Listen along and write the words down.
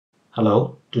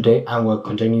Hello, today I will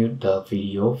continue the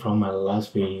video from my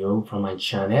last video from my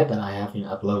channel that I haven't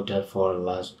uploaded for the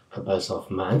last couple of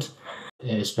months.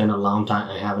 It's been a long time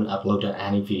I haven't uploaded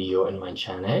any video in my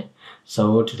channel.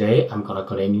 So today I'm gonna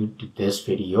continue this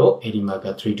video,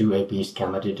 Atmega-328P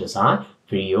Schematic Design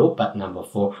video part number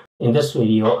 4. In this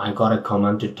video, I got a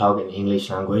command to talk in English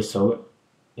language. So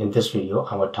in this video,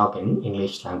 I will talk in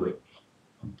English language.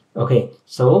 Okay,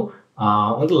 so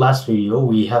on the last video,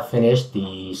 we have finished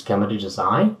the schematic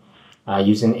design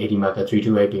using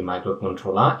Atmega-328P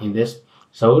microcontroller in this.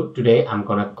 So today I'm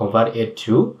gonna convert it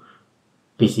to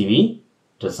PCB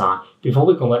design. Before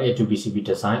we convert it to PCB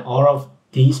design, all of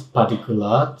these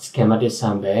particular schematic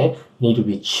sample need to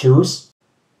be choose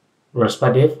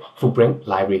respective footprint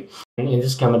library. And in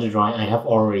this schematic drawing, I have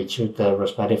already choose the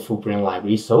respective footprint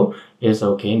library, so it's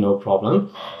okay, no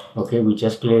problem. Okay, we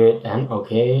just clear it, and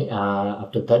okay,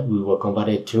 after that we will convert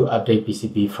it to update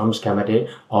PCB from schematic,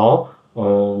 or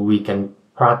we can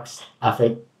press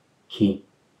F8 key.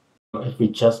 If we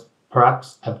just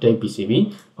press update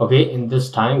PCB, okay, in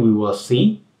this time we will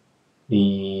see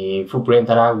the footprint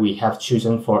that we have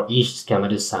chosen for each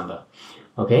schematic sample.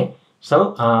 Okay,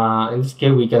 so in this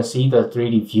case we can see the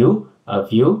 3D view,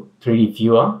 3D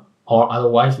viewer, or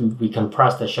otherwise we can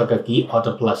press the shortcut key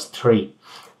Alt +3.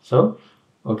 So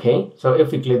okay, so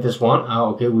if we click this one,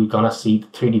 okay, we're gonna see the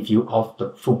 3D view of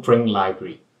the footprint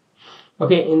library.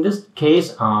 Okay, in this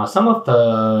case, some of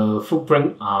the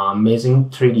footprint are missing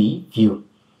 3D view.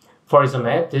 For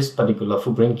example, this particular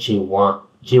footprint G1.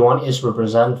 G1 is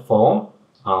represent for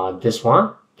this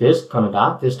one, this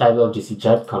Canada, this type of DC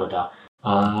jet Canada.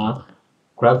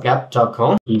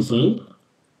 GrabGap.com PC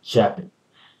jet.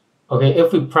 Okay,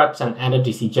 if we press and enter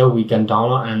DC jet, we can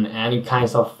download any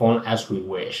kinds of font as we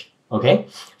wish. Okay,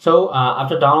 so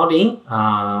after downloading,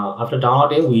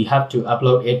 we have to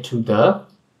upload it to the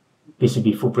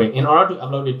PCB footprint. In order to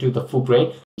upload it to the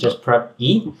footprint, just press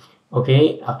E.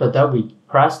 Okay, after that we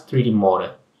press 3D model.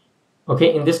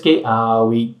 Okay, in this case,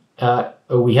 we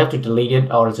have to delete it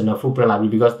original footprint library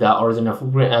because the original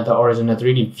footprint and the original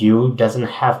 3D view doesn't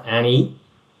have any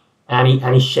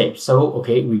shape. So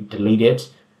okay, we delete it,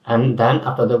 and then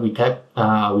after that we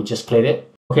just click it.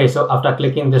 Okay, so after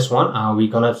clicking this one, we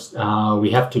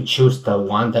have to choose the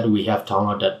one that we have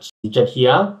downloaded. Just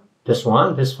here, this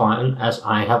one, as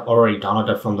I have already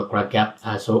downloaded from the GrabGap,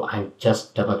 so I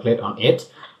just double click on it.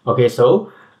 Okay,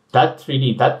 so that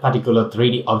particular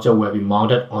 3D object will be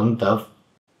mounted on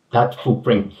that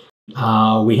footprint.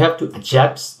 We have to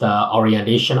adjust the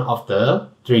orientation of the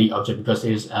 3D object because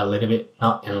it is a little bit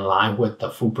not in line with the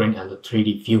footprint and the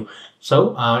 3D view.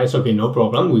 So it's okay, no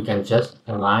problem. We can just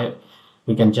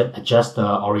adjust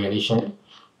the orientation.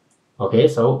 Okay,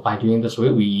 so by doing this way,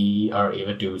 we are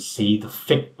able to see the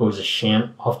fixed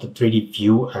position of the 3D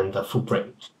view and the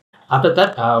footprint. After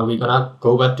that, we're gonna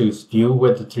go back to view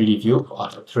with the 3D view for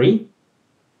Alt 3.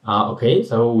 Okay,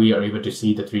 so we are able to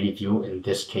see the 3D view in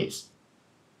this case.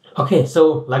 Okay,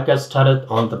 so let's get started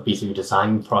on the PCB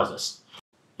designing process.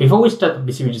 Before we start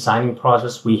the PCB designing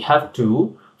process, we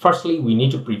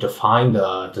need to predefine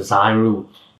the design rule.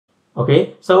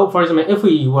 Okay, so for example, if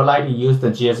we would like to use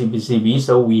the JLCPCB,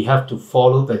 so we have to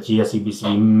follow the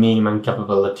JLCPCB minimum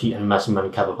capability and maximum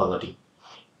capability.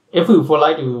 If we would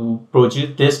like to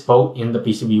produce this board in the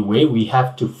PCB way, we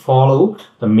have to follow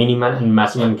the minimum and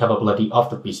maximum capability of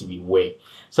the PCB way.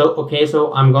 So okay,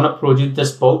 so I'm gonna produce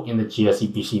this board in the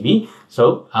JLCPCB.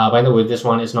 So by the way, this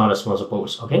one is not a sponsored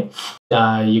board. Okay,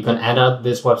 you can enter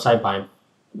this website by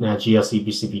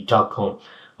JLCPCB.com.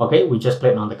 Okay, we just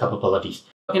click on the capabilities.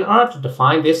 In order to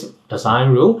define this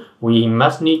design rule, we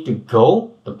must need to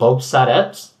go to both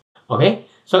settings. Okay,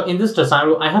 so in this design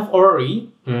rule, I have already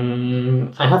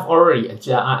updated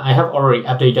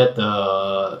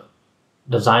the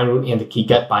design rule in the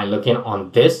kicad by looking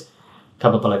on this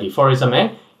capability. For example,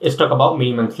 it's talk about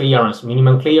minimum clearance.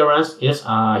 Minimum clearance is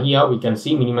here we can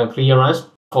see minimum clearance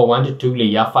for 1 to 2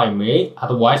 layer 5 mm,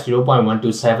 otherwise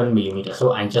 0.127 mm.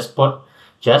 So I just put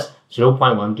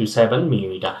 0.127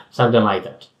 mm, something like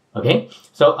that. Okay,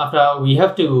 so after we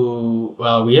have to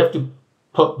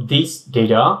put this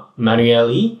data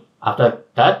manually. After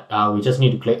that, we just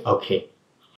need to click OK.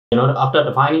 After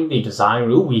defining the design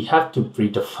rule, we have to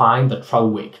predefine the throw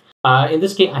weight. In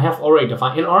this case, I have already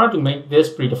defined. In order to make this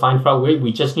predefined throw weight,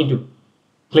 we just need to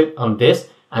click on this,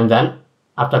 and then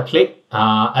after click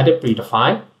edit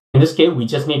predefine. In this case, we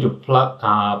just need to plug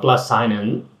plus sign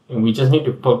in. We just need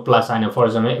to put plus sign in. For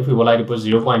example, if we would like to put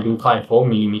 0.254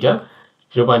 mm,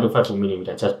 0.254 mm,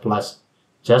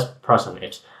 just press on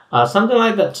it. Something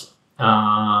like that.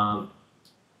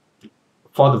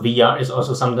 for the VR is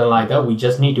also something like that. We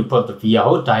just need to put the VR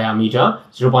hole diameter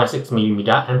 0.6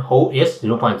 millimeter and hole is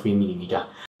 0.3 millimeter.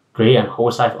 Grade and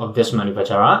hole size of this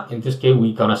manufacturer. In this case,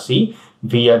 we're gonna see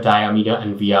VR diameter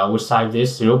and VR hole size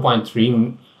is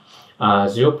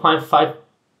 0.5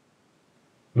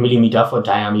 millimeter for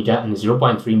diameter and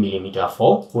 0.3 millimeter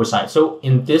for hole size. So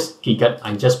in this kicad,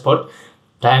 I just put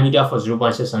diameter for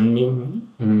 0.6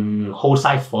 and hole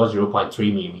size for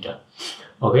 0.3 millimeter.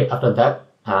 Okay, after that,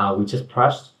 we just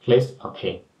press place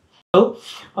OK. So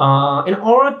in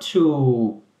order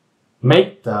to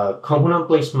make the component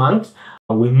placement,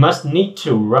 we must need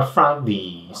to reference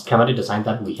the schematic design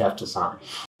that we have designed.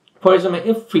 For example,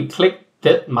 if we click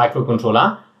that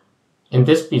microcontroller in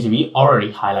this PCB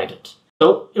already highlighted,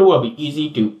 so it will be easy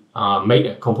to make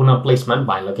a component placement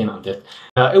by looking at it.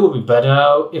 It would be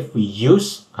better if we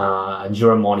use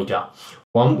dual monitor.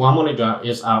 One monitor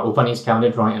is our opening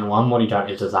schematic drawing and one monitor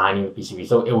is designing the PCB.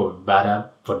 So it will be better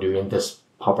for doing this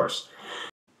purpose.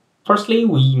 Firstly,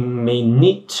 we may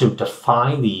need to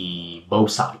define the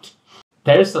both sides.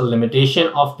 There is a limitation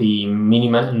of the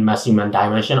minimum and maximum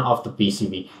dimension of the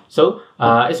PCB. So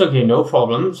it's okay, no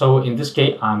problem. So in this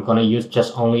case, I'm gonna use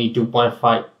just only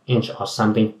 2.5 inch or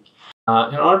something.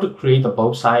 In order to create the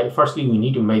both sides, firstly we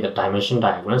need to make the dimension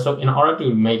diagram. So in order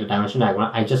to make the dimension diagram,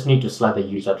 I just need to select the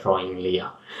user drawing layer.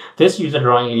 This user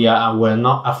drawing layer will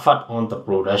not affect on the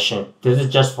production. This is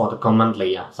just for the command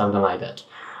layer, something like that.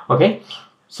 Okay,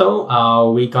 so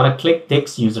we're gonna click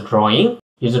this user drawing,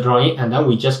 and then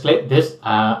we just click this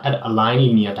add align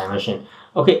linear dimension.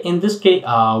 Okay, in this case,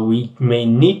 we may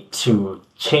need to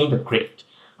change the grid.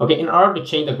 Okay, in order to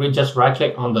change the grid, just right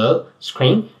click on the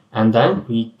screen and then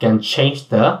we can change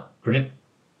the grid.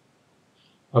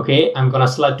 Okay, I'm gonna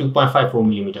select 2.54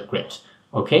 millimeter grid.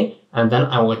 Okay, and then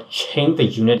I will change the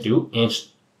unit to inch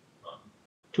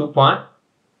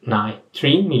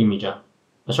 2.93 millimeter.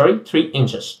 Sorry, 3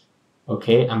 inches.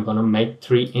 Okay, I'm gonna make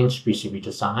 3-inch PCB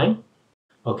design.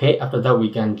 Okay, after that we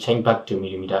can change back to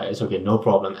millimeter. It's okay, no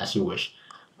problem, as you wish.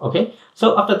 Okay,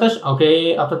 so after that,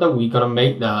 we're gonna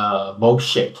make the both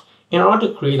shape. In order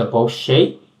to create a both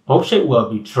shape will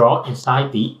be drawn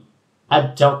inside the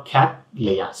AutoCAD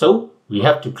layer. So we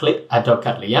have to click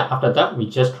AutoCAD layer. After that, we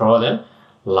just draw the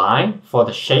line for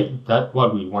the shape that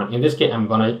what we want. In this case, I'm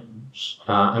gonna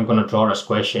draw a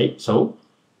square shape. So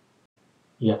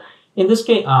yeah, in this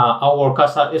case, our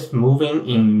cursor is moving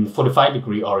in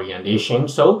 45-degree orientation.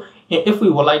 So if we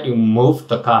would like to move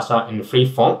the cursor in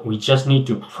freeform, we just need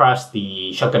to press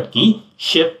the shortcut key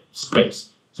Shift Space.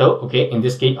 So okay, in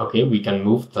this case, okay, we can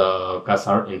move the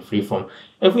cursor in freeform.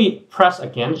 If we press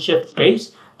again Shift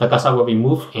Space, the cursor will be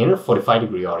moved in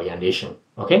 45-degree orientation.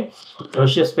 Okay, so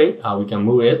Shift Space, we can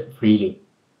move it freely.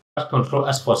 Press Ctrl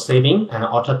S for saving and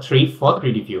Alt 3 for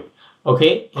 3D view.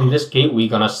 Okay, in this case, we're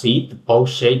gonna see the both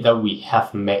shape that we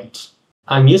have made.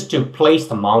 I'm used to place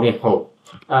the mounting hole.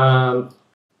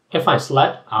 If I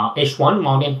select H1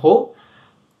 mounting hole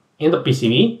in the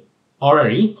PCB,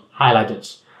 already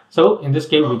highlighted. So in this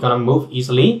case, we're gonna move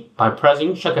easily by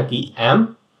pressing shortcut key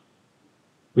M.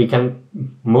 We can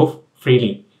move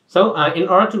freely. So in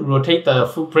order to rotate the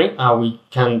footprint, we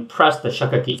can press the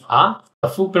shortcut key R. The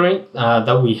footprint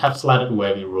that we have selected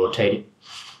will be rotated.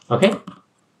 Okay,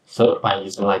 so by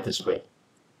using like this way.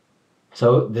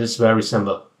 So this is very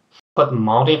simple. For the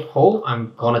mounting hole,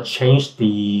 I'm gonna change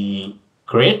the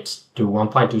grid to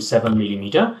 1.27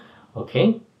 millimeter.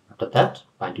 Okay, after that,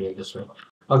 by doing this way.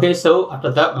 Okay, so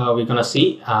after that, we're gonna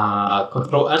see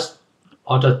Ctrl S,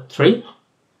 Alt 3.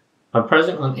 By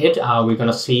pressing on it, we're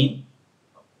gonna see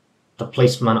the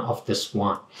placement of this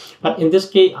one. But in this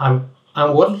case, I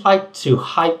would like to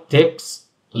hide this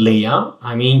layer.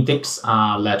 I mean this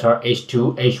letter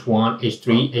H2, H1,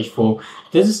 H3, H4.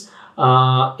 This is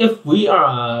if we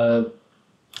are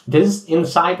this is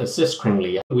inside the screen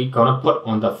layer. We're gonna put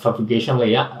on the fabrication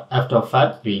layer After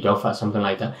Effects, Video Effects, something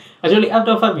like that. Actually,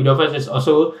 After Effects, Video Effects is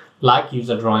also like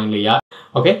user drawing layer.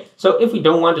 Okay, so if we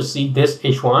don't want to see this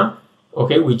H1,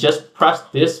 okay, we just press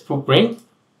this footprint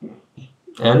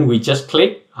and we just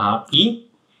click E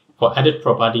for edit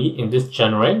property. In this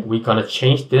generate, we're gonna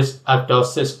change this After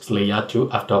Effects layer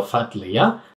to After Effects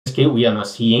layer. In this case, we are not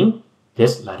seeing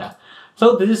this letter.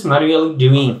 So this is manually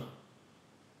doing.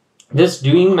 This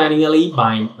doing manually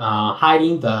by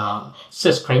hiding the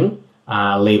screen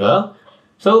label.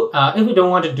 So if we don't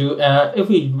want to do, if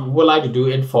we would like to do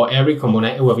it for every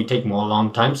component, it will take more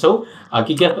long time. So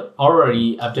kicad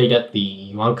already updated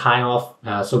the one kind of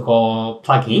so-called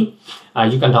plugin.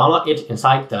 You can download it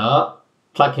inside the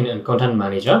plugin and content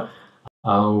manager.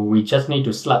 We just need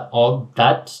to select all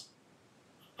that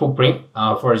footprint.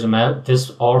 For example,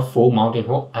 this all full mounting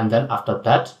hole, and then after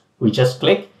that, we just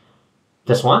click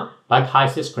this one, like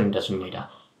high-speed screen designator.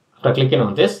 After clicking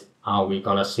on this, we're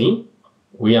gonna see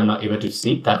we are not able to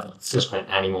see that screen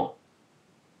anymore.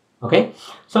 Okay,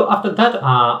 so after that,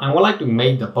 I would like to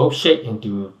make the both shape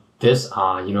into this,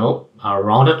 a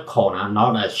rounded corner,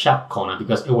 not a sharp corner,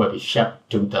 because it will be sharp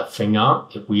to the finger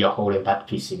if we are holding that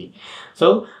PCB.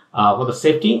 So for the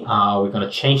safety, we're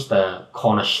gonna change the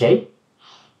corner shape,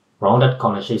 rounded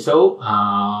corner shape. So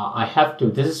I have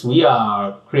to. We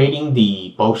are creating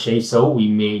the both shape, so we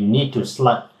may need to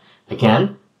select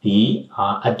again the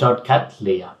AutoCAD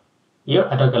layer. Here,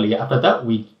 AutoCAD layer. After that,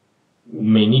 we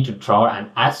may need to draw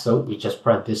an S, so we just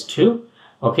press this too.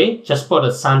 Okay, just put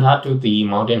a center to the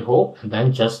mountain hole and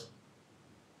then just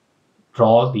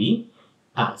draw the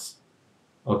S.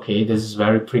 Okay, this is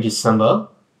very pretty simple.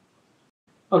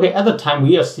 Okay, at the time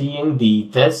we are seeing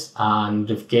this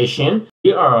notification,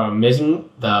 we are missing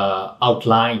the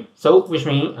outline. So which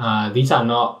means these are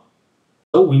not.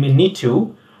 So we may need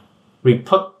to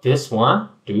re-put this one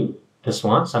to this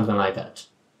one, something like that,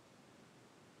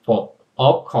 for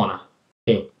all corner.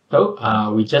 Okay,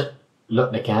 so we just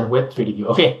look again with 3D view.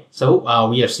 Okay, so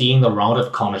we are seeing the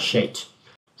rounded corner shape.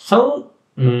 So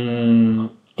in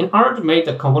order to make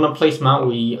the component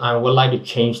placement, I would like to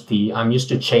change I'm used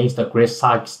to change the grid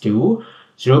size to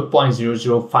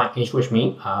 0.005 inch, which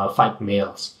means 5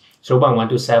 mils,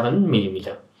 0.127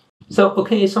 millimeter. So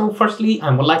okay, so firstly,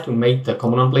 I would like to make the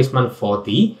component placement for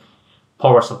the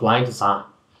power supply design.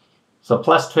 So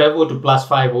plus 12 volt to plus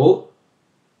 5 volt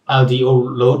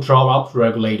LDO low drop-off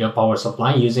regulator power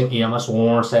supply using AMS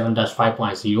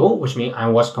 117-5.0, which means I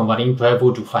was converting 12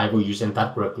 volt to 5 volt using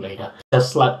that regulator.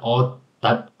 Just select all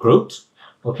that groups.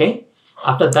 Okay.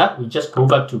 After that, we just go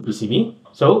back to PCB.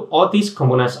 So all these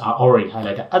components are already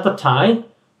highlighted. At the time,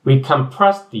 we can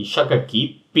press the shortcut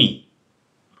key B.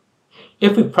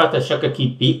 If we press the shortcut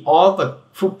key B, all the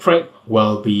footprint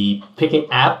will be picking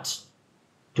up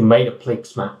to make the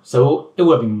placement. So it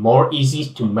will be more easy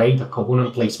to make the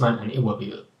component placement, and it will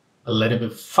be a little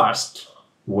bit fast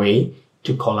way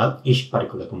to call out each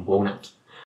particular component.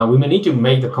 We may need to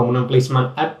make the component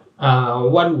placement at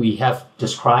what we have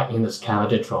described in the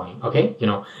schematic drawing. Okay,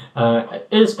 it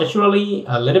is actually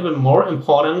a little bit more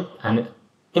important, and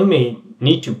it may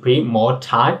need to pay more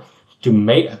time to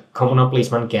make a component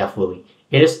placement carefully.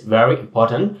 It is very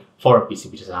important for a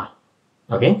PCB design.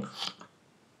 Okay.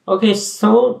 Okay,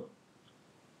 so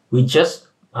we just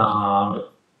I'm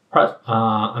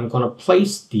gonna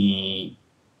place the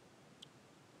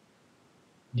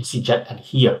DC jet at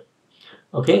here.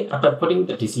 Okay, after putting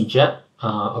the DC jet,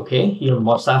 okay, here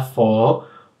MOSFET for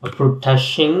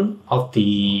protection of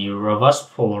the reverse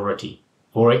polarity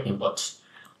for inputs.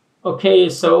 Okay,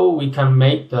 so we can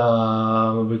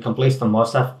place the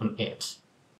MOSFET on it.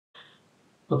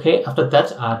 Okay, after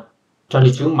that,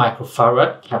 22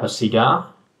 microfarad capacitor.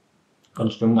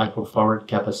 22 microfarad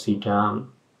capacitor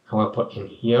I will put in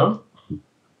here.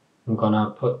 I'm gonna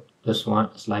put this one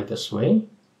like this way.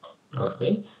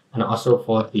 Okay, and also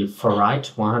for the farad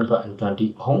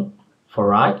 120 ohm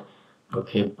farad.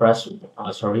 Okay, press.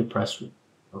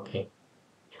 Okay.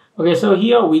 Okay, so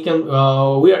here we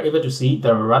are able to see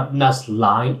the redness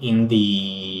line in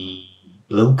the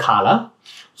blue color.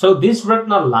 So this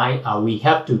redness line, we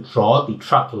have to draw the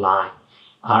track line.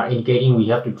 Indicating we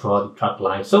have to draw the track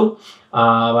line. So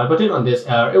by putting on this,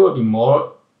 it will be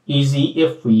more easy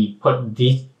if we put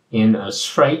this in a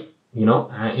straight, in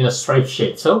a straight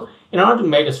shape. So in order to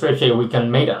make a straight shape, we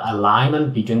can make an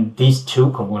alignment between these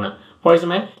two components. For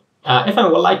example, if I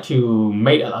would like to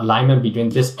make an alignment between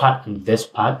this part and this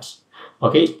part,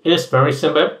 okay, it is very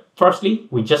simple. Firstly,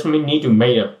 we just need to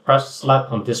make a press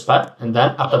select on this part, and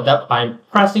then after that, by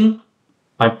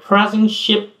pressing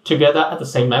shift together at the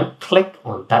same time, click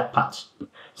on that part.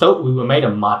 So we will make a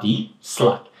multi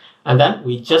select, and then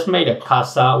we just made a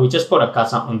cursor. We just put a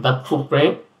cursor on that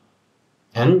footprint,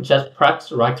 and just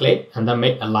press right click, and then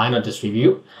make align or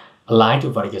distribute, align to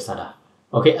vertical center.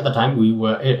 Okay, at the time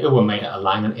it will make an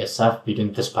alignment itself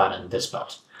between this part and this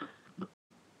part.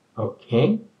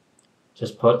 Okay,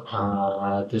 just put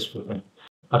this footprint.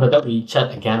 After that, we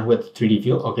check again with 3D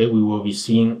view. Okay, we will be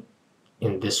seeing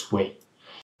in this way.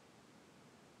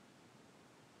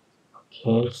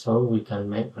 Okay, so we can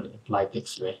make it like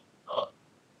this way.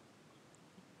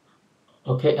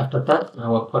 Okay, after that, I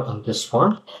will put on this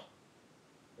one.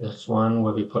 This one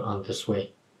will be put on this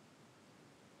way.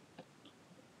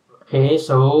 Okay,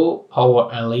 so power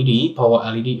LED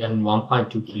and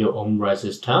 1.2 kilo ohm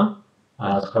resistor.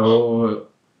 So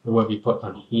it will be put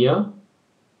on here.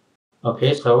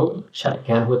 Okay, so check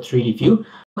again with 3D view.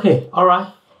 Okay,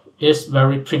 alright. It's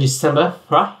very pretty simple,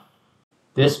 right?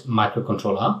 This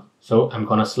microcontroller So I'm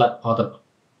gonna select all the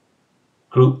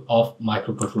group of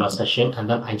microcontroller session, and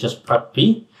then I just press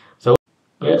P. So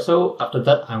yeah, so after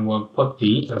that I will put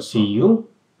the MCU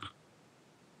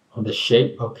on the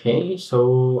shape. Okay,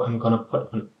 so I'm gonna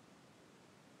put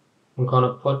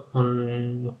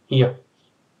on here.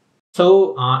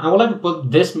 So I would like to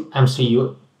put this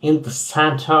MCU in the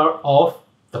center of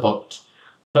the board.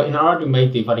 So in order to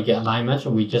make the vertical alignment,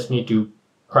 we just need to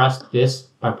press this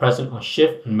by pressing on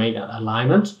Shift and make that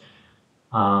alignment.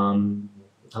 Align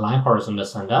horizontal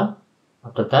center.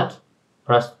 After that,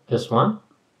 press this one.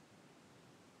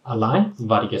 Align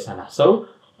vertical center. So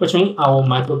which means our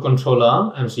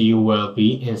microcontroller MCU will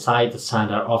be inside the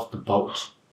center of the board.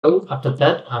 So after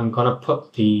that, I'm gonna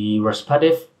put the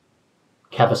respective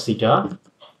capacitor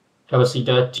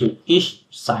to each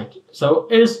side. So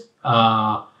it's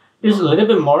a little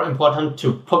bit more important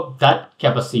to put that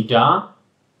capacitor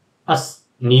as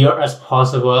near as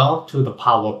possible to the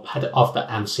power pad of the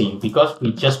MCU, because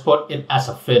we just put it as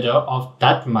a feeder of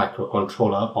that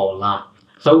microcontroller or line.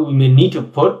 So we may need to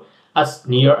put as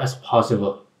near as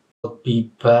possible. It would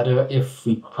be better if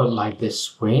we put like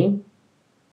this way.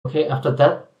 Okay, after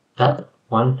that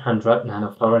 100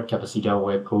 nanofarad capacitor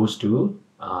will goes to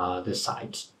this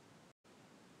side.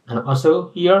 And also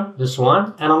here, this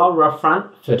one, analog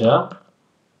reference feeder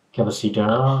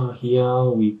capacitor. Here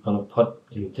we're gonna put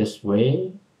in this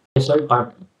way. So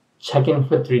by checking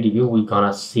with 3D view, we're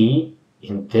gonna see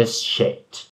in this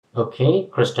shape. Okay,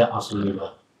 crystal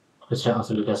oscillator.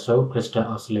 So crystal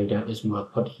oscillator is will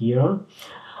put here.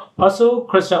 Also,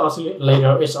 crystal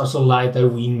oscillator is also like that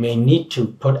we may need to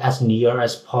put as near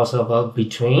as possible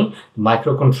between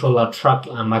microcontroller track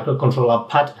and microcontroller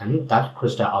pad and that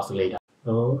crystal oscillator.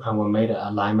 So I will make the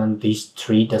alignment these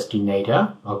three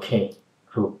destinator. Okay,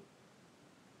 cool.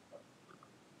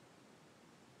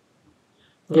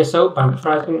 Okay, so by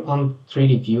pressing on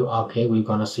 3D view, okay, we're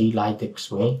gonna see like this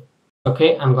way.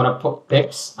 Okay, I'm gonna put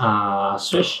this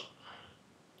switch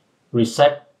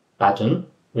reset button.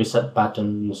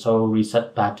 So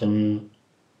reset button.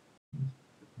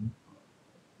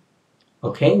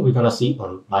 Okay, we're gonna see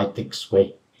on like this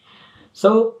way.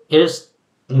 So it is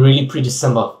really pretty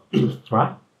simple,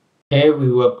 right? Okay,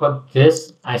 we will put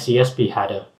this ICSP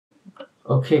header.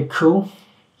 Okay, cool.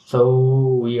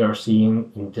 So we are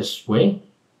seeing in this way.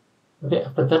 Okay,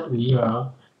 after that we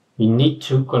need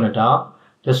to connect out.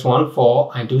 This one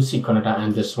for I2C connector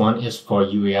and this one is for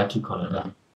UART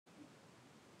connector.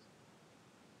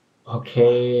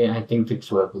 Okay, I think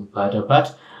this will be better,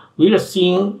 but we are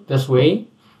seeing this way.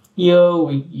 Here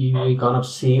we're gonna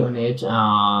see on it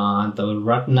the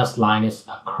retinous line is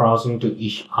crossing to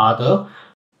each other.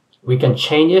 We can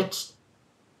change it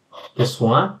this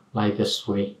one like this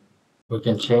way. We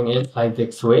can change it like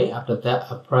this way. After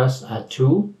that, I press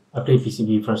 2, update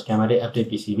PCB from schematic, update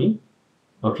PCB.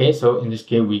 Okay, so in this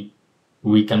case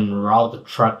we can route the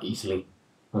track easily.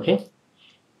 Okay,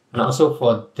 and also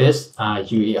for this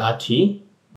UART.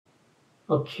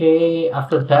 Okay,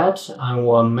 after that I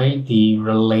will make the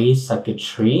relay circuit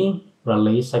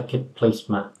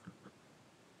placement.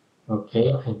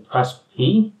 Okay, I press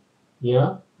P.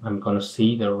 Here I'm gonna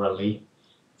see the relay.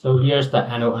 So here's the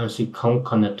NOMC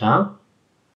connector.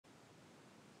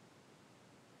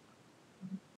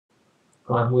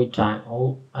 Primary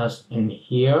diode as in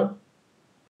here.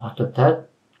 After that,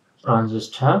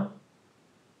 transistor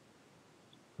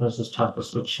for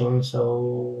switching.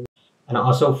 So, and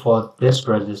also for this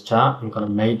resistor, I'm gonna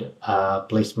make a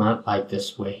placement like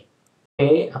this way.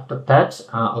 Okay, after that,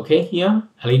 okay, here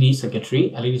LED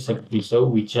circuitry. So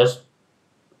we just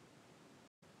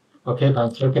okay, by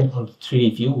clicking on the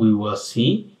 3D view, we will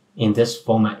see in this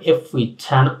format. If we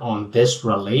turn on this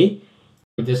relay,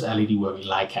 this LED will be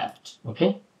like that.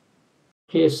 Okay.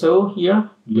 Okay, so here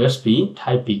USB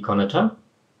Type B connector.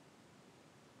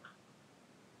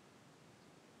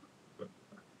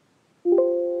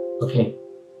 Okay.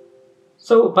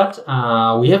 So, but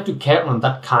we have to care on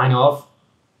that kind of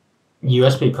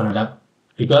USB connector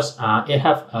because it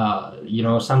have you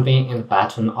know, something in the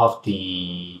pattern of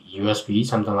the USB,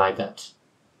 something like that.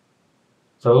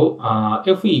 So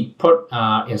if we put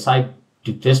inside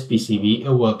to this PCB, it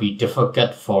will be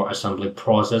difficult for assembly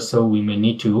process. So we may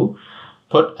need to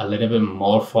put a little bit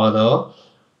more further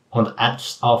on the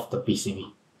edge of the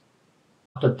PCB.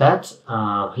 After that,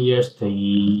 here's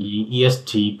the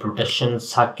EST protection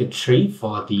circuitry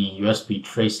for the USB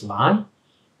trace line.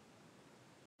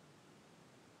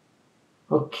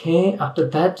 Okay, after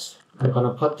that, I'm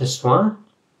gonna put this one.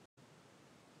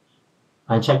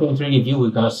 I'm checking 3D view, we're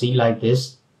gonna see like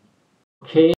this.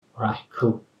 Okay, right,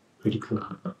 cool, pretty cool.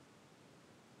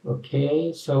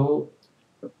 Okay, so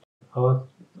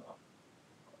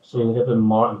so a little bit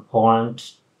more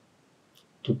important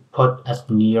to put as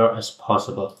near as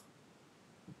possible.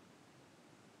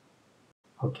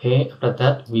 Okay, after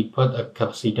that we put a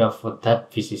capacitor for that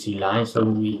VCC line, so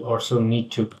we also need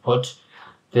to put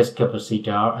this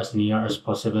capacitor as near as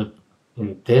possible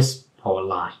in this power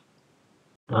line.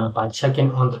 By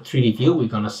checking on the 3D view, we're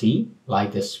gonna see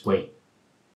like this way.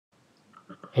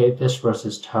 Okay, this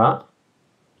resistor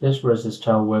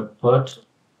will put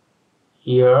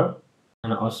here,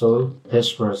 and also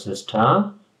this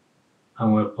resistor I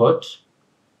will put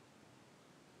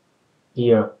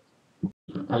here.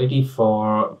 LED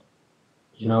for,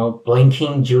 you know,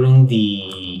 blinking during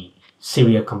the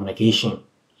serial communication.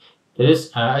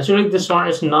 Actually this one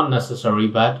is not necessary,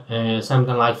 but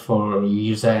something like for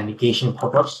user indication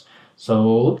purpose.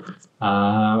 So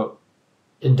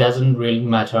it doesn't really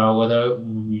matter whether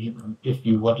if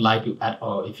you would like to add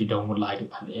or if you don't would like to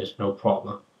add, it's no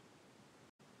problem.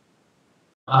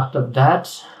 After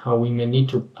that, we may need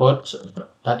to put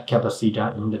that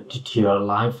capacitor in the detail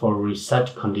line for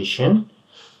reset condition.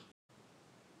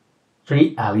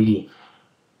 3 LED.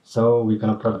 So we're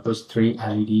gonna put those 3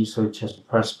 LEDs, so just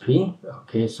press P.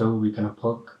 Okay, so we're gonna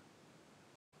plug.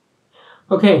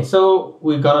 Okay, so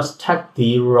we're gonna start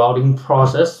the routing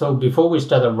process. So before we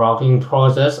start the routing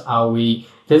process,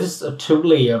 this is a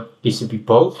 2-layer PCB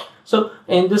board. So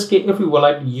in this case, if we would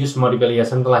like to use multiple layers,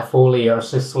 something like 4 layer,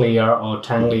 6 layer, or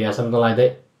 10 layer, something like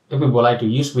that, if we would like to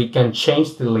use, we can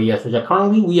change the layers. Which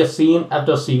currently we are seeing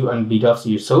FWCU and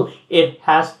BWCU. So it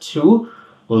has 2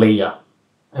 layers.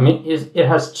 I mean, it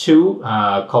has 2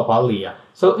 copper layers.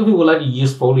 So if we would like to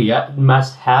use 4 layers, it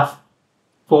must have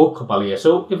 4 copper layers.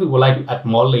 So if we would like to add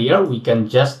more layer, we can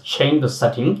just change the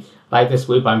setting like this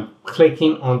way by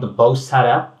clicking on the both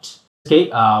setup.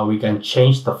 Okay, we can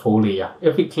change the 4 layer.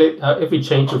 If we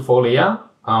change to 4 layer,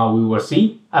 we will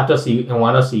see after CU and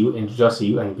 1 CU, integer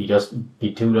CU, and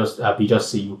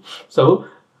B2 CU. So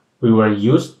we will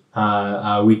use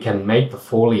we can make the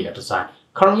 4 layer design.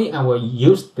 Currently, I will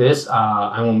use this.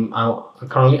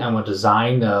 Currently I will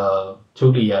design the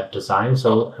 2-layer design,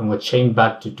 so I will change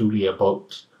back to 2-layer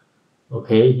both.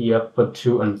 Okay, here put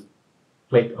 2 and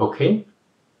click OK.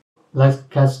 Let's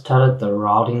get started the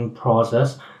routing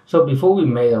process. So before we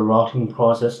make the routing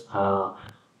process,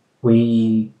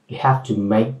 we have to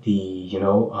make the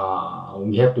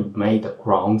we have to make the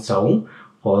ground zone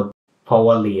for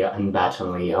power layer and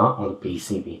button layer on the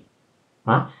PCB.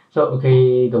 Right? So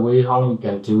okay, the way how we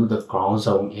can do the ground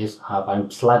zone is by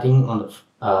selecting on the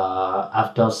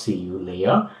after CU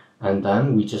layer, and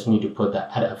then we just need to put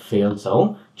the add a fail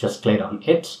zone. Just click on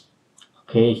it.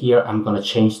 Okay, here I'm gonna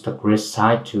change the grid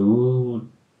size to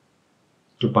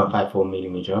 2.54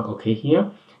 millimeter. Okay,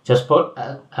 here just put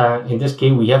in this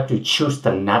case we have to choose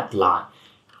the net line.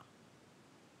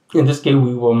 In this case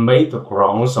we will make the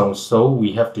ground zone, so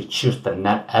we have to choose the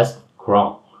net as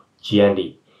ground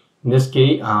GND. In this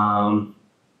case,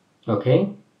 okay,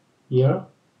 here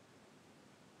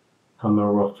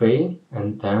camera rotate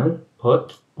and then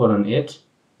put on it.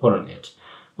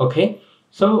 Okay,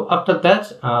 so after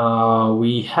that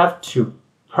we have to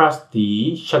press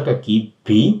the shortcut key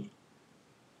B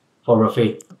for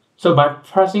rotate. So by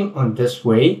pressing on this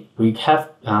way, we have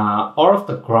all of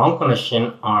the ground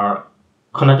connection are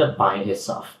connected by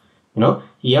itself.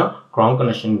 Here ground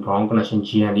connection,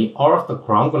 GND, all of the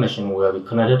ground connection will be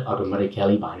connected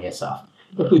automatically by itself.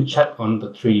 If we check on the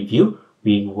 3D view,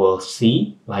 we will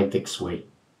see like this way,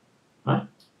 right?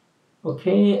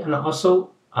 Okay, and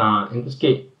also in this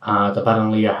case, the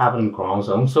button layer having ground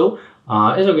zone, so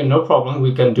it's okay, no problem.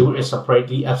 We can do it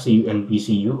separately, FCU and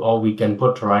VCU, or we can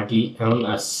put directly on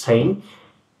a same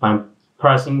by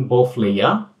pressing both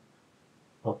layer.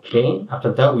 Okay,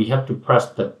 after that we have to press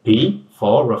the B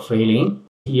for refilling.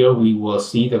 Here we will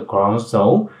see the ground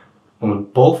zone on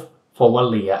both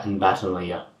forward layer and button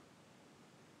layer.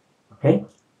 Okay,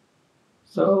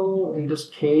 so in this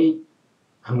case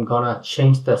I'm gonna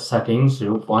change the settings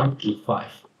 0.25.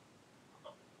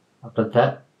 After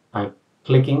that I'm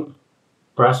clicking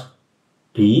press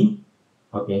B.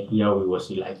 Okay, here we will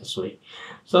see like this way.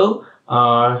 So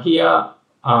here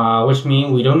which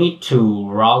means we don't need to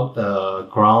route the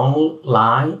ground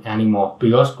line anymore,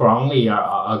 because ground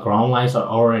lines are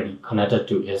already connected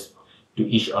to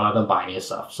each other by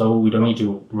itself. So we don't need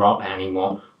to route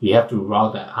anymore. We have to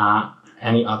route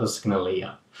any other signal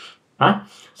layer, right?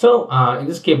 So in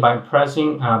this case,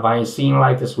 by seeing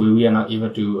like this way, we are not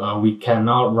able to we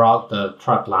cannot route the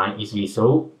track line easily.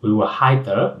 So we will hide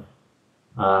the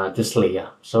this layer.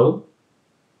 So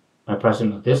by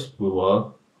pressing on this,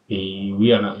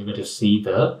 we are not able to see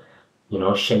the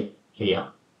shape layer.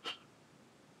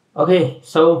 Okay,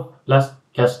 so let's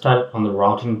get started on the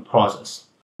routing process.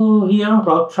 So here,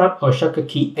 route track or shortcut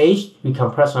key H, we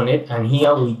can press on it, and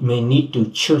here we may need to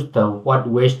choose the what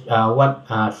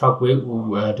track way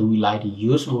do we like to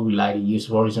use. Would we like to use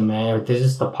horizontal? This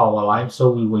is the power line, so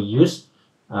we will use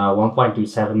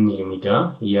 1.27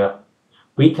 millimeter here.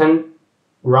 We can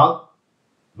route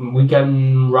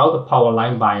the power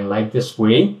line by like this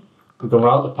way. We can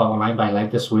route the power line by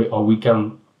like this way, or we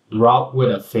can route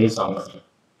with a face on it,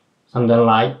 something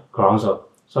like ground zone.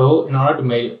 So in order to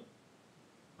make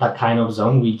that kind of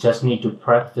zone, we just need to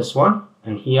press this one,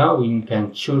 and here we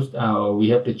can choose. We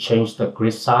have to change the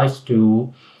grid size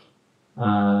to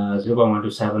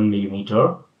 0.127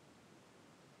 millimeter.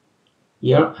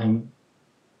 Here I'm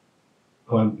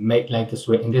going to make like this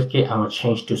way. In this case, I will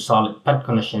change to solid. Path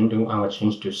connection, I will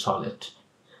change to solid.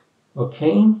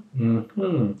 Okay.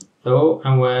 So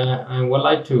I would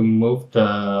like to move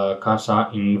the cursor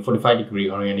in 45-degree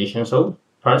orientation. So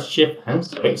press Shift and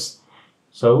Space.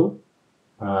 So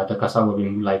the cursor will be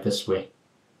like this way.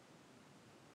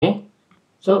 Okay.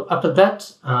 So after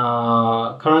that,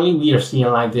 currently we are seeing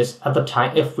like this. At the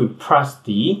time, if we press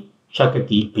the shortcut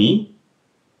key P,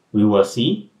 we will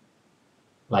see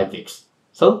like this.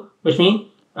 So which means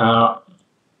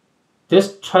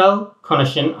this 12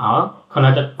 connections are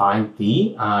connected by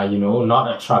the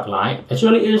not a track line.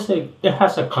 Actually, it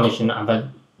has a connection, but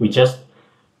we just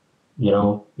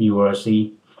you will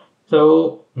see.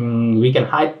 So we can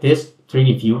hide this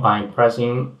 3D view by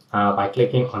pressing by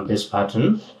clicking on this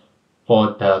button.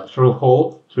 For the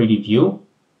through-hole 3D view,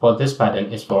 for this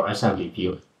button is for assembly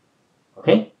view.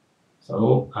 Okay,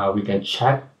 so we can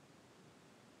check.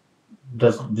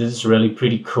 This is really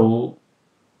pretty cool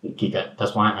kicad.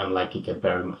 That's why I like kicad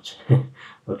very much.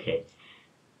 Okay,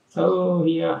 so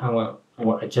here I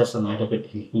will adjust a little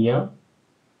bit in here.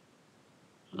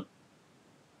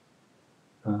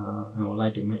 I would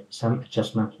like to make some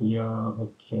adjustment here.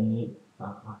 Okay,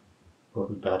 will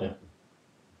be better.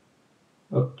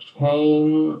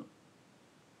 Okay,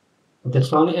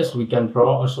 this one is we can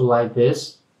draw also like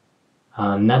this.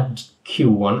 Net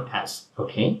Q1S.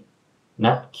 Okay,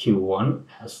 net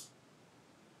Q1S.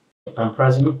 If I'm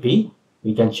pressing P,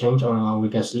 we can change on. We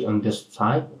can see on this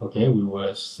side. Okay, we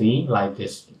will see like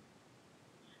this.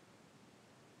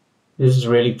 This is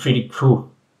really pretty cool.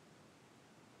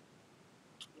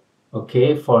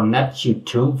 Okay, for net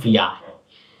Q2 VI.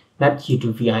 Net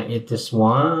Q2 VI is this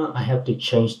one. I have to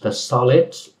change the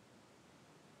solid.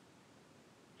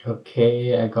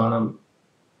 Okay, I'm gonna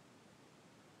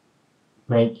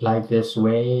make like this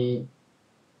way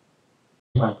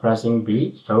by pressing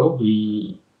B. So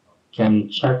we can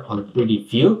check on 3D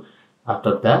view.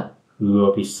 After that, we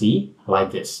will be see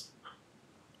like this.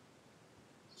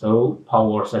 So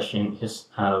power session is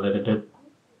a little bit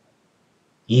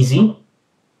easy.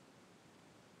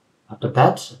 After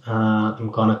that,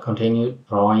 I'm gonna continue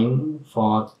drawing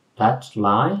for that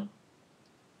line.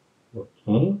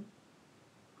 Okay.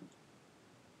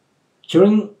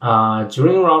 During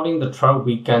routing the truck,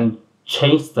 we can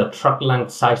change the truck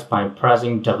length size by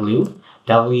pressing W.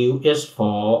 W is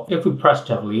for, if we press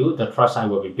W, the truck size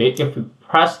will be big. If we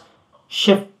press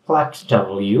Shift flex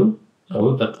W,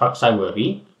 so the truck size will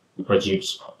be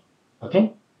reduced.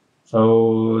 Okay,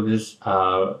 so this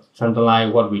something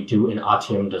like what we do in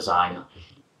AltiumDesigner.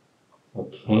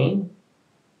 Okay,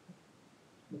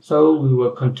 so we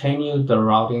will continue the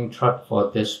routing truck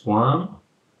for this one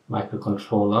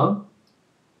microcontroller.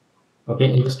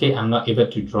 Okay, in this case, I'm not able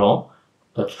to draw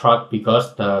the truck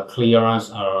because the clearance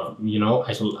are,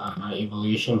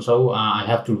 evolution. So I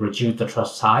have to reduce the truck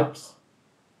size.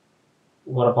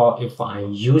 What about if I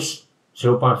use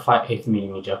 0.58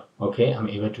 millimeter? Okay, I'm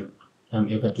able to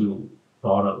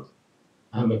draw the,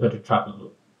 I'm able to track it.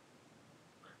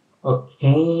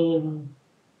 Okay.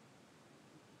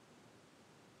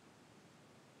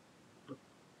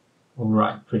 All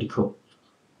right, pretty cool.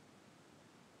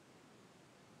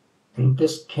 In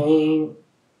this case,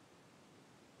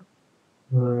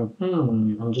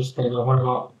 I'm just thinking, what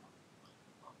about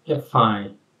if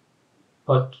I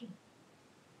put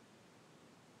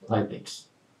like this?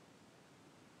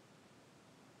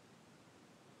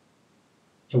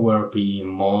 It will be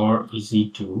more easy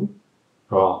to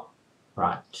draw,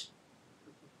 right?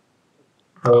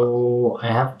 So I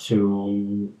have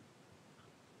to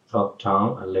drop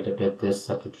down a little bit this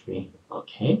circuitry.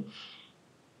 Okay.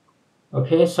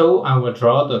 Okay, so I will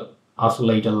draw the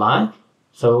oscillator line.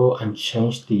 So I'm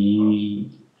change the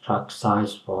track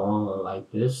size for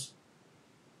like this.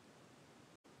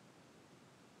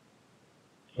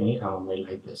 Okay, I'll make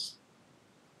like this.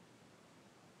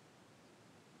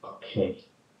 Okay.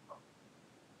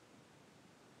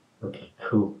 Okay,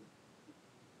 cool.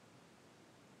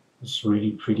 It's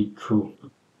really pretty cool.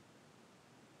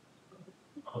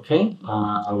 Okay,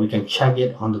 we can check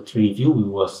it on the 3D view. We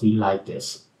will see like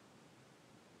this.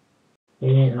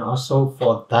 Okay, and also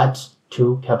for that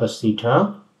 2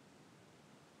 capacitor,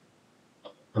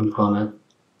 I'm gonna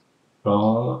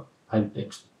draw like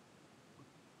this.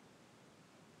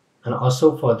 And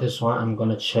also for this one, I'm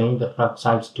gonna change the flap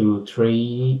size to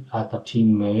 330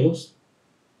 mils.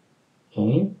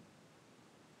 Okay,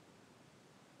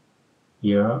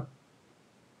 here,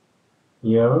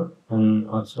 and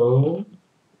also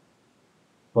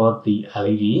for the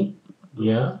LED,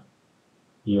 here,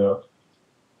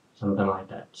 something like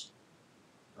that.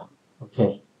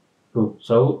 Okay, cool.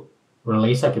 So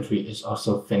relay circuitry is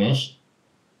also finished.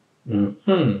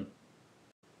 Pretty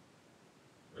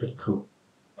cool.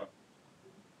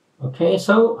 Okay,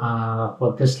 so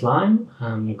for this line,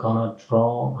 I'm gonna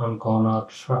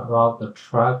draw the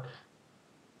track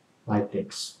like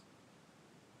this.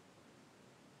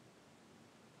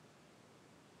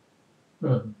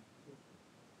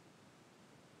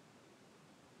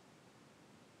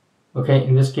 Okay,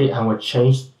 in this case, I will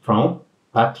change from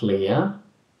back layer.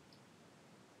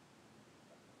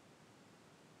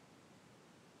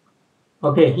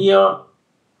 Okay, here,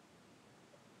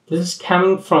 this is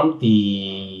coming from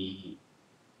the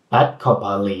back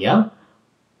copper layer.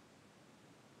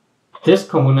 This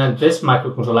component, this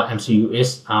microcontroller MCU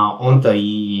is on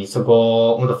the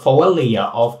forward layer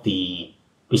of the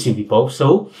PCB board.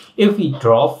 So if we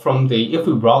route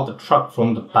the truck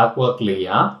from the backward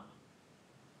layer,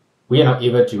 we are not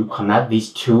able to connect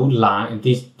these two lines,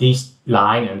 this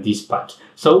line and this part.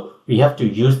 So we have to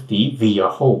use the via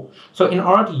hole. So in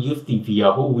order to use the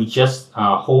via hole, we just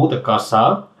hold the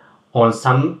cursor on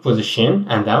some position,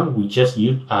 and then we just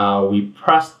we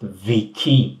press the V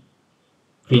key.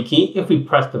 If we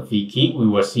press the V key, we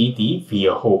will see the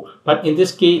via hole. But in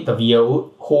this case, the via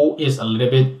hole is a little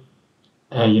bit,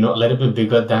 a little bit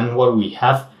bigger than what we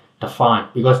have defined,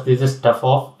 because this is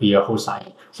default via hole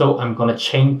side. So I'm gonna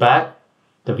change back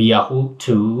the via hole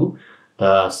to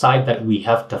the side that we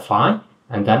have defined,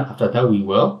 and then after that we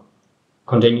will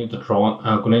continue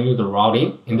the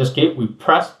routing. In this case, we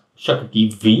press shortcut key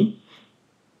V.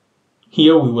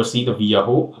 Here we will see the via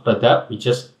hole. After that, we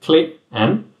just click,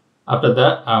 and after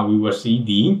that we will see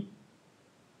the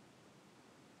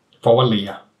forward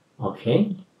layer.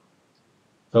 Okay.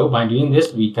 So by doing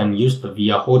this, we can use the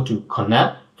via hole to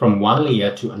connect from one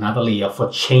layer to another layer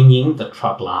for changing the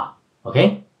truck line.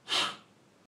 Okay.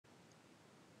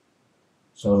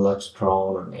 So let's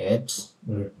draw an edge.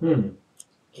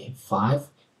 A5.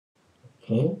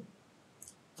 Okay.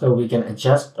 So we can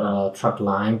adjust the truck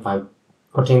line by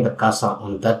putting the cursor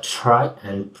on that track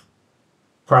and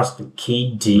press the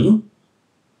key D.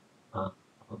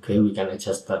 Okay, we can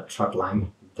adjust the truck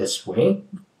line this way.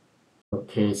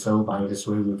 Okay, so by this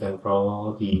way we can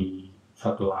draw the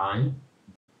truck line.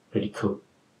 Pretty cool.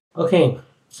 Okay,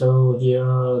 so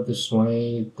here this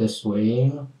way,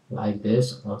 like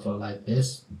this, also like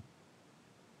this.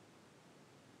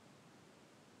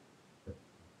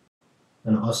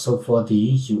 And also for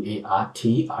the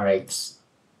UART RX.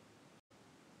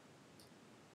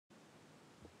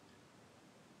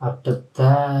 After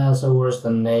that, so where's the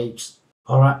next?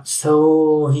 Alright,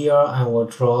 so here I will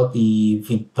draw the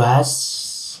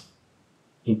feedbacks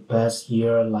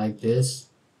here like this.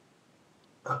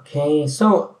 Okay,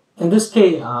 so in this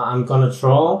case, I'm gonna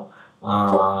draw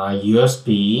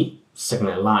USB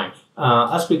signal line.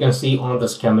 As we can see on the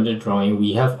schematic drawing,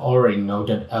 we have already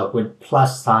noted with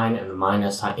plus sign and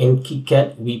minus sign. In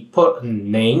kicad, we put a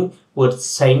name with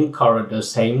same character,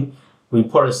 we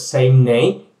put a same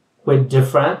name with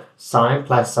different sign,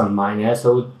 plus and minus.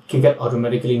 So kicad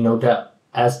automatically note that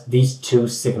as these two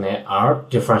signals are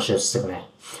differential signal.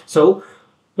 So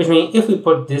which means if we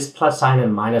put this plus sign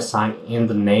and minus sign in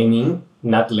the naming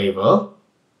net label,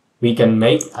 we can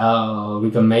make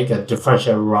a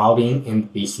differential routing in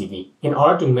PCB. In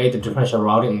order to make the differential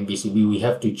routing in PCB, we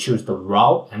have to choose the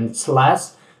route and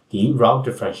slash the route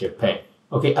differential pair.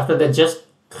 Okay, after that, just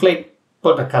put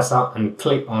the cursor and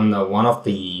click on one of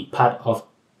the part of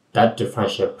that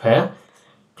differential pair.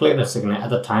 Click the signal. At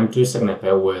the time, two signal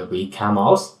pair will be come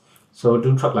out. So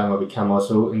two truck line will be come out.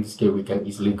 So in this case, we can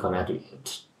easily connect to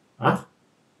it. Right?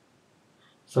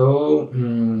 So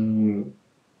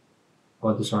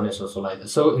this one is also like that.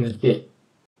 So in this case,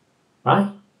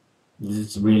 right? This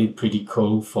is really pretty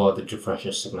cool for the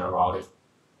differential signal routing.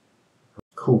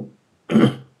 Cool.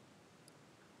 And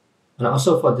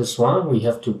also for this one, we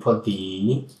have to put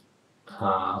the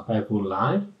fibre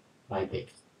line like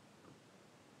this.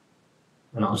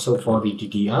 And also for the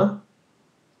DDR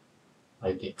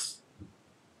like this.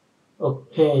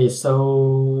 Okay,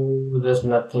 so there's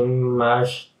nothing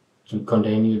much to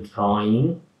continue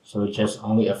drawing. So just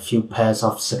only a few pairs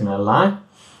of signal line.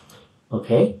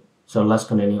 Okay, so let's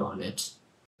continue on it.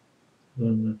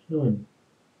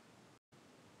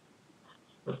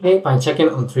 Okay, by checking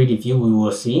on 3D view, we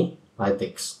will see like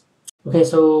this. Okay,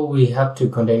 so we have to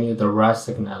continue the right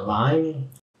signal line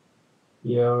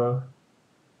here.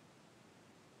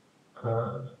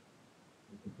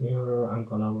 Here I'm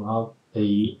gonna route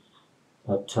the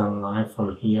pattern line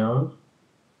from here.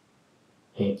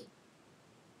 Okay.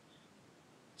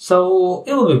 So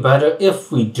it will be better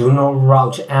if we do not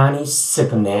route any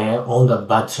signal on the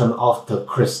bottom of the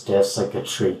crystal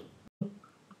circuitry.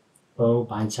 So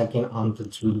by checking on the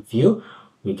 3D view,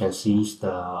 we can see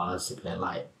the signal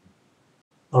line.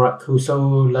 Alright, cool. So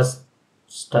let's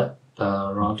start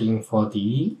the routing for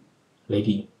the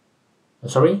lady.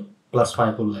 Sorry,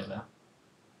 +5 volt later.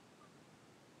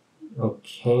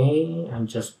 Okay, I'm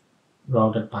just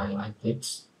routed by like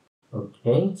this.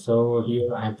 Okay, so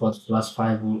here I put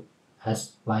 +5 volt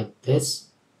as like this.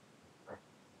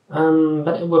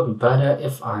 But it would be better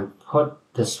if I put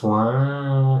this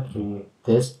one in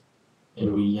this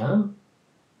area.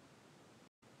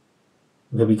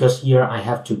 Okay, because here I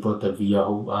have to put the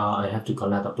VO, I have to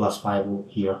connect the +5 volt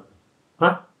here.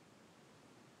 Right?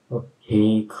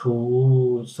 Okay,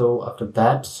 cool. So after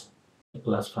that,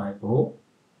 +5 volt.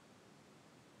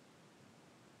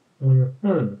 I'm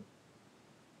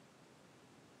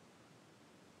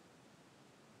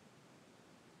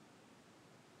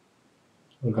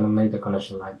gonna make the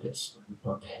connection like this.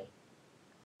 Okay.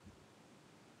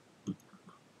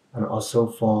 And also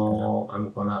also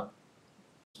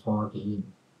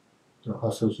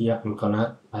here I'm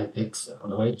gonna like this.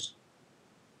 Wait.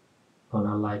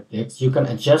 Gonna like this. You can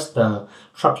adjust the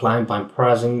track line by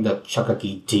pressing the checker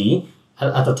key D.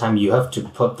 At the time you have to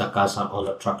put the cursor on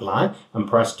the track line and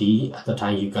press D. At the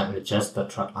time you can adjust the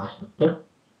track line. Okay?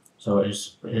 So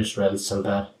it's really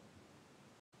simple.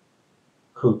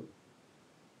 Cool.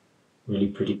 Really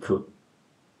pretty cool.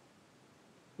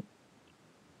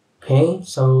 Okay,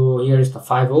 so here is the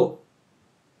 5 volt.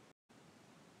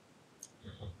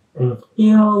 And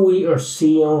here we are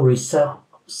seeing reset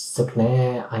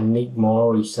signal. I need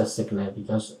more reset signal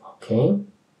because, okay,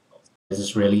 this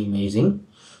is really amazing.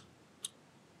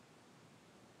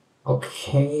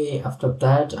 Okay, after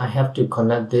that, I have to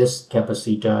connect this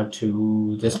capacitor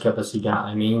to this capacitor.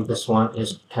 I mean, this one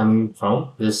is coming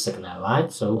from this signal line,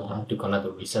 so I have to connect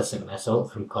the reset signal. So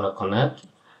I'm gonna connect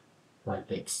like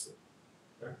this.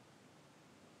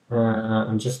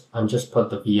 I'm just put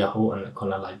the VIO and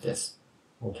connect like this.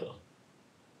 Okay,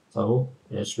 so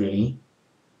it's really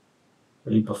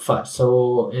perfect.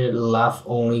 So it left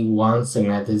only one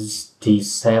signal. This is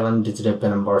T7 digital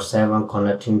pin number 7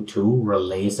 connecting to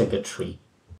relay circuitry.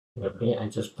 Okay, I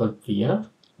just put here.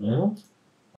 Yeah.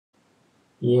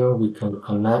 Here we can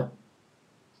connect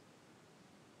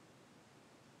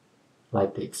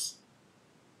like this.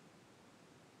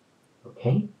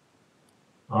 Okay.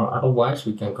 Or otherwise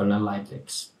we can connect like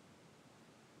this.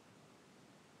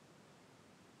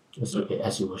 It's okay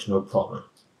as you wish, no problem.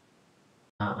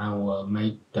 I will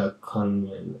make the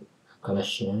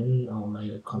connection. I'll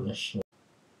make the connection.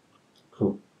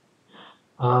 Cool.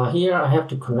 Here I have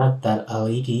to connect that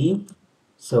LED.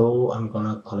 So I'm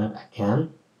gonna connect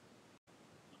again.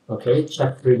 Okay,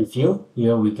 check 3D view.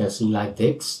 Here we can see like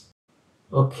this.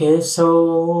 Okay,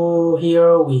 so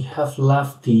here we have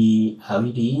left the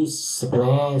LED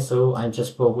signal. So I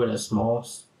just go with a small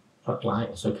plug line.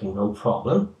 It's okay, no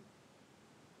problem.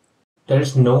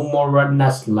 There's no more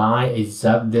redness line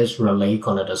except this relay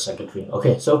connector circuitry.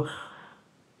 Okay, so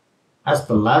as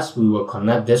the last, we will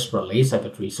connect this relay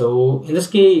circuitry. So in this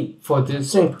case, for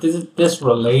this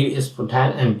relay is for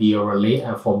 10 ampere relay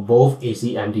and for both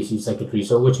AC and DC circuitry.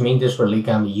 So which means this relay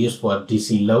can be used for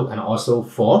DC load and also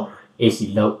for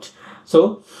AC load.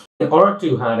 So in order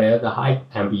to have the high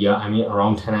ampere, I mean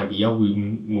around 10 ampere,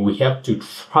 we have to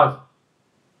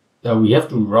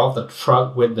route the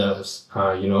truck with the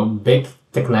big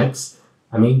thickness.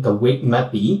 I mean the weight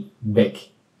might be big.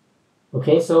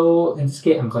 Okay, so in this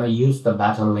case, I'm gonna use the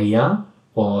button layer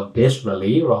for this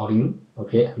relay routing.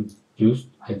 Okay, and use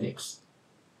like this.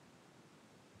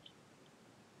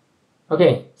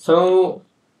 Okay, so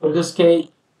in this case,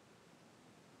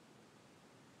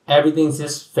 everything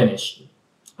is finished,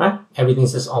 right? Everything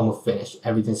is almost finished.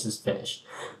 Everything is finished.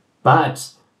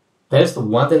 But there's the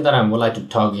one thing that I would like to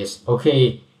talk is,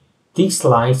 okay, these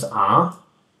lines are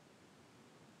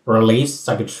relay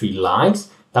circuitry lines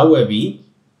that will be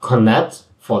connect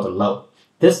for the load.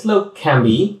 This load can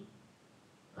be,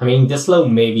 this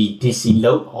load may be DC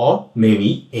load or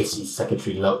maybe AC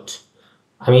circuitry load.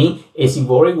 I mean, AC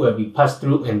voltage will be passed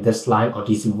through in this line, or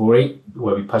DC voltage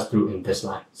will be passed through in this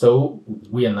line. So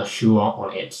we are not sure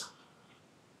on it.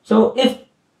 So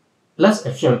let's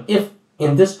assume if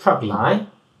in this truck line,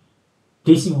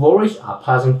 DC voltage are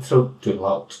passing through to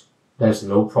load, there's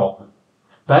no problem.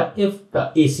 But if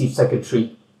the AC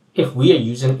circuitry, if we are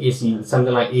using AC,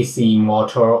 something like AC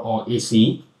motor or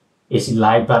AC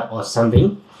light bulb or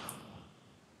something,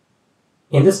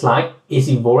 in this line,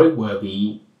 AC voltage will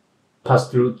be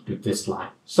passed through to this line.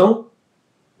 So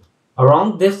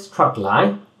around this truck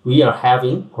line, we are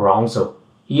having ground zone.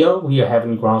 Here we are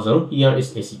having ground zone. Here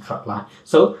is AC truck line.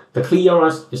 So the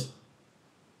clearance is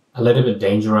a little bit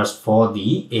dangerous for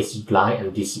the AC line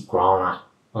and DC ground line.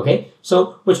 Okay,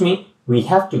 so which means we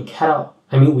have to cut out.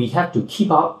 I mean, we have to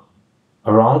keep out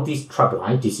around this truck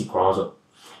line DC ground zone.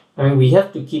 I mean, we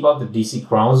have to keep out the DC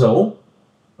ground zone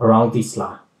around this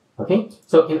line. Okay,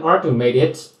 so in order to make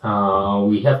it,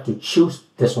 we have to choose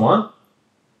this one,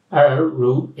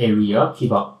 root area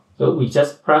keep out. So we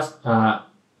just press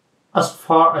as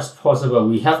far as possible.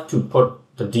 We have to put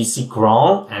the DC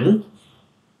ground and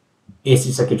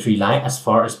AC circuitry line as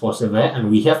far as possible, and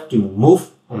we have to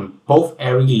move on both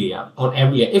every layer. On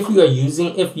every layer, if you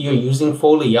are using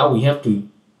 4 layer, we have to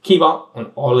keep out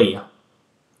on all layer,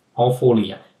 all 4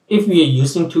 layer. If we are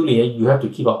using 2 layer, you have to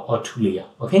keep out all 2 layer.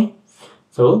 Okay.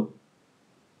 So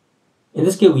in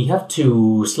this case, we have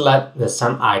to select the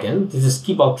some item. This is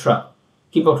keep out truck.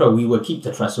 Keep out truck. We will keep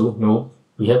the truck. So no,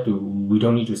 we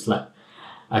don't need to select.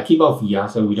 Keep out VR.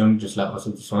 So we don't need to select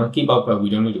also this one. Keep out, but we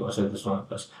don't need to also this one.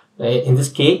 Because in this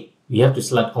case, we have to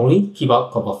select only keep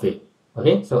out copper fade.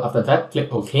 Okay. So after that, click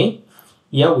OK.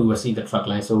 Here we will see the truck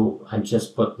line. So I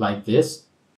just put like this.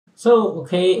 So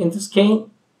okay, in this case,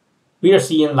 we are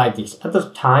seeing like this. At the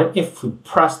time, if we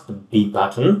press the B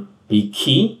button, B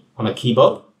key on the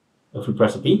keyboard, if we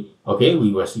press the B, okay,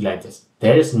 we will see like this.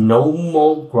 There is no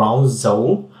more ground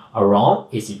zone around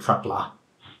AC truck line.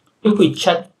 If we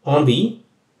check on the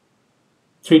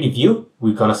 3D view,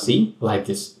 we're gonna see like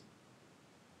this.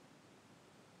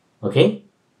 Okay.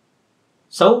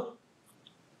 So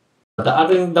the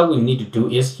other thing that we need to do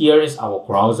is here is our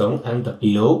ground zone, and the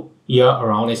below here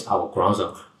around is our ground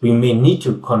zone. We may need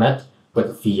to connect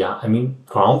with via, I mean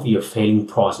ground via fading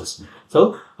process.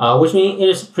 So which means it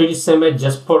is pretty simple.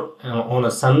 Just put on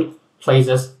some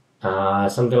places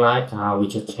something like we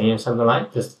just change something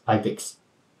like this, like this.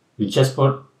 We just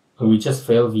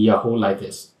fill via hole like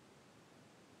this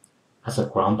as a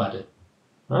ground button,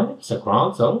 right? It's a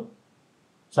ground zone,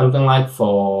 something like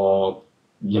for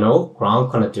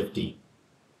ground connectivity.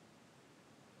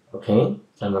 Okay,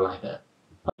 something like that.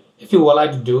 If you would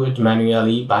like to do it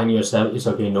manually by yourself, it's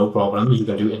okay, no problem. You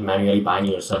can do it manually by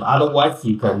yourself. Otherwise,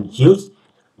 you can use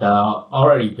the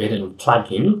already built-in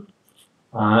plugin.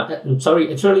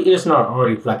 Sorry, actually, it is not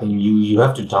already plugin. You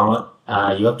have to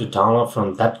download. You have to download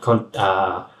from that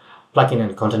plugin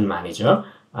and content manager.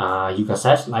 You can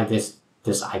search like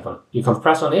this icon. You can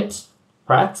press on it.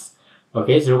 Press.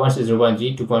 Okay,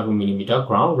 0160G 2.4mm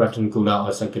ground, rectangular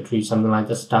or circuitry, something like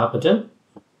the start button,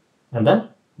 and then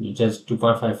you just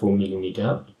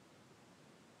 2.54mm,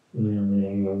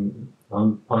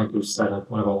 1.27,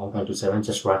 what about 1.27,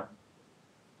 just run.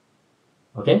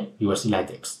 Okay, you will see like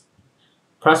this.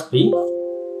 Press B.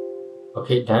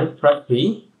 Okay, then press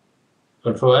B,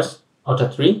 Control S,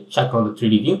 Alt 3, check on the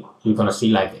 3D view, you're gonna see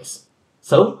like this.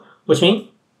 So, which means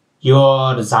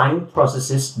your design process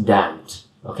is done.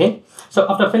 Okay, so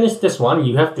after finish this one,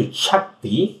 you have to check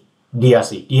the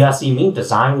DRC. DRC means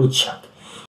design will check.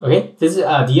 Okay, this is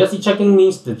DRC checking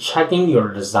means the checking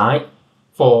your design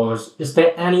for is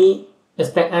there any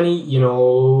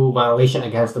violation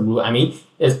against the rule. I mean,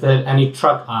 is there any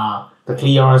truck the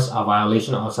clearance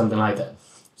violation or something like that.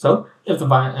 So if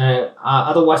the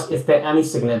otherwise, is there any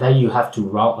signal that you have to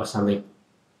route or something?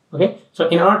 Okay, so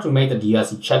in order to make the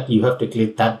DRC check, you have to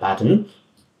click that button.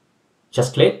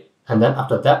 Just click, and then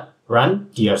after that, run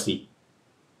DRC.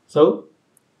 So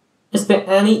is there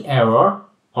any error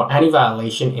or any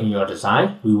violation in your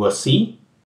design? We will see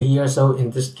here. So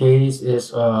in this case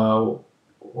is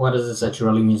what does this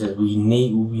actually mean is we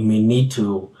may need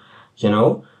to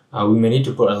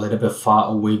put a little bit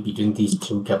far away between these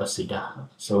two capacitors.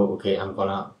 So okay, I'm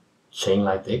gonna change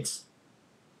like this.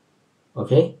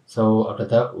 Okay, so after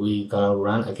that we gonna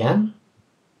run again.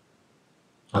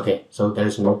 Okay, so there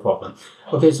is no problem.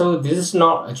 Okay, so this is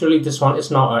not actually, this one is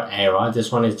not an error.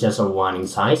 This one is just a warning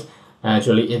sign.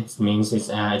 Actually, it means it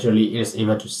is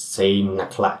able to say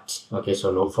neglect. Okay,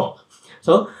 so no problem.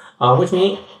 So which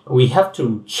means we have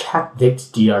to check this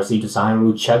DRC design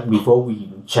rule check before we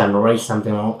generate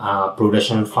something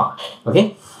production file.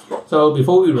 Okay, so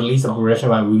before we release a production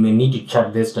file, we may need to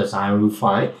check this design rule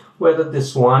file whether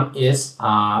this one is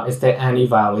there any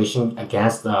violation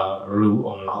against the rule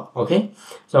or not. Okay,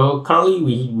 so currently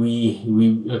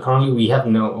we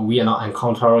are not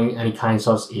encountering any kinds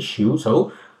of issue,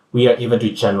 so we are able to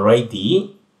generate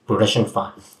the production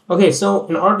file. Okay, so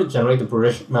in order to generate the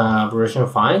production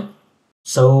file,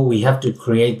 so we have to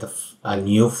create a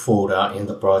new folder in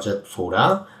the project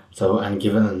folder. So and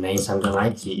give it a name something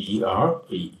like GER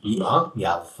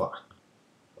file.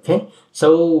 Okay,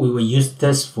 so we will use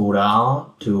this folder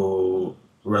to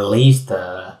release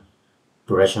the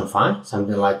production file,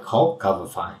 something like called cover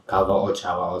file, cover or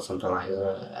Java or something like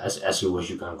as you wish,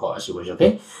 you can call as you wish.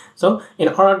 Okay, so in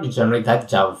order to generate that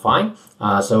Java file,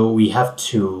 so we have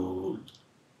to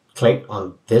click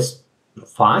on this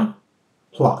file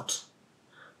plot.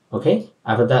 Okay,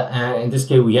 after that, in this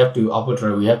case we have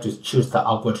to choose the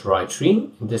output directory.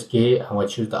 In this case I will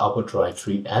choose the output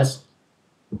directory as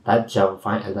that Java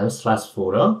file and then slash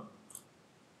folder.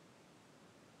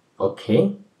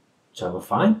 Okay, Java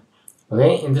file.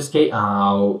 Okay, in this case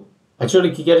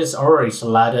actually kicad is already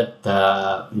selected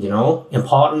the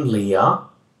important layer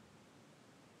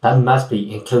that must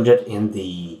be included in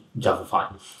the Java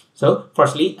file. So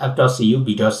firstly, f.cu,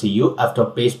 b.cu,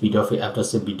 f.base, b.fit,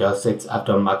 f.zip, b.6,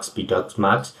 f.max,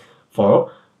 b.max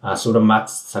for pseudo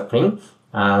max string,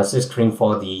 string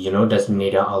for the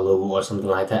designator or logo or something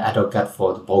like that, f.get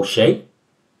for the bold shape.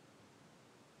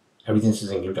 Everything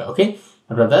is included. Okay,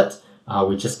 after that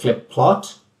we just click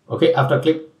plot. Okay, after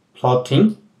click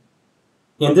plotting,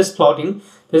 in this plotting,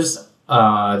 this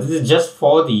is just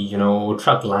for the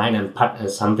truck line and part and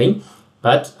something,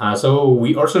 but so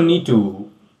we also need to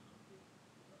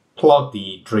plot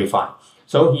the tree file.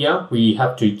 So here we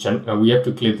have to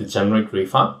click the generate tree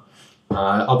file.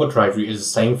 Output directory is the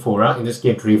same folder. In this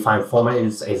case, tree file format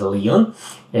is Azaleon,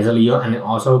 and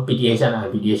also PDation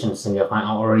and PDation single file.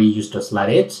 I already used to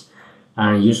select it,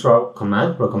 and use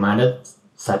command recommended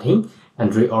setting,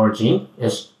 and tree origin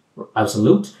is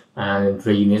absolute, and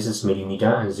tree units is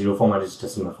millimeter, and zero format is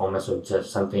decimal format. So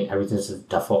just something, everything is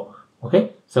default.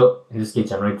 Okay, so in this case,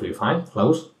 generate tree file,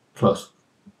 close.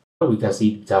 We can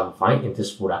see the Java file in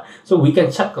this folder. So we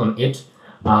can check on it.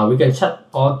 We can check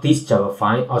all these Java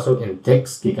file also in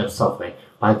this kicad software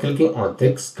by clicking on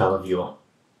this Java viewer.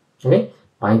 Okay,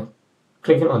 by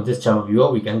clicking on this Java viewer,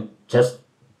 we can just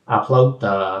upload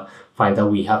the file that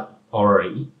we have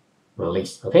already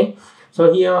released. Okay,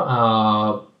 so here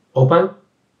open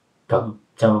the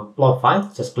Java plot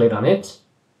file. Just click on it.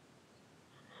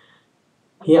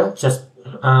 Here, just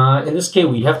in this case,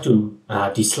 we have to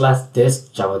deselect this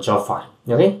Java job file.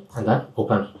 Okay, and then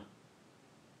open.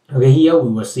 Okay, here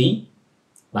we will see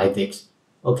like this.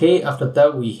 Okay, after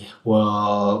that we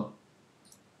will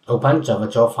open Java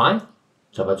job file.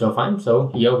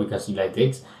 So here we can see like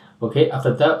this. Okay,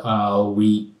 after that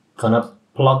we gonna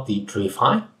plot the tree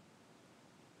file.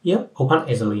 Here, open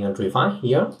Azaleon tree file.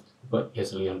 Here, open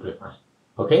Azaleon tree file.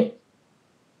 Okay,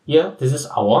 here this is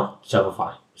our Java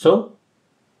file. So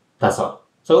that's all.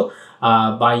 So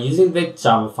by using the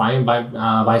Java file,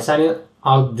 by sending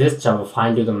out this Java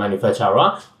file to the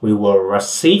manufacturer, we will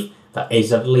receive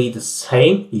exactly the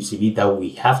same PCB that we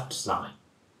have designed.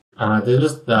 This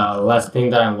is the last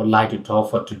thing that I would like to talk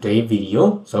for today's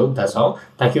video. So that's all.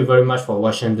 Thank you very much for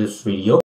watching this video.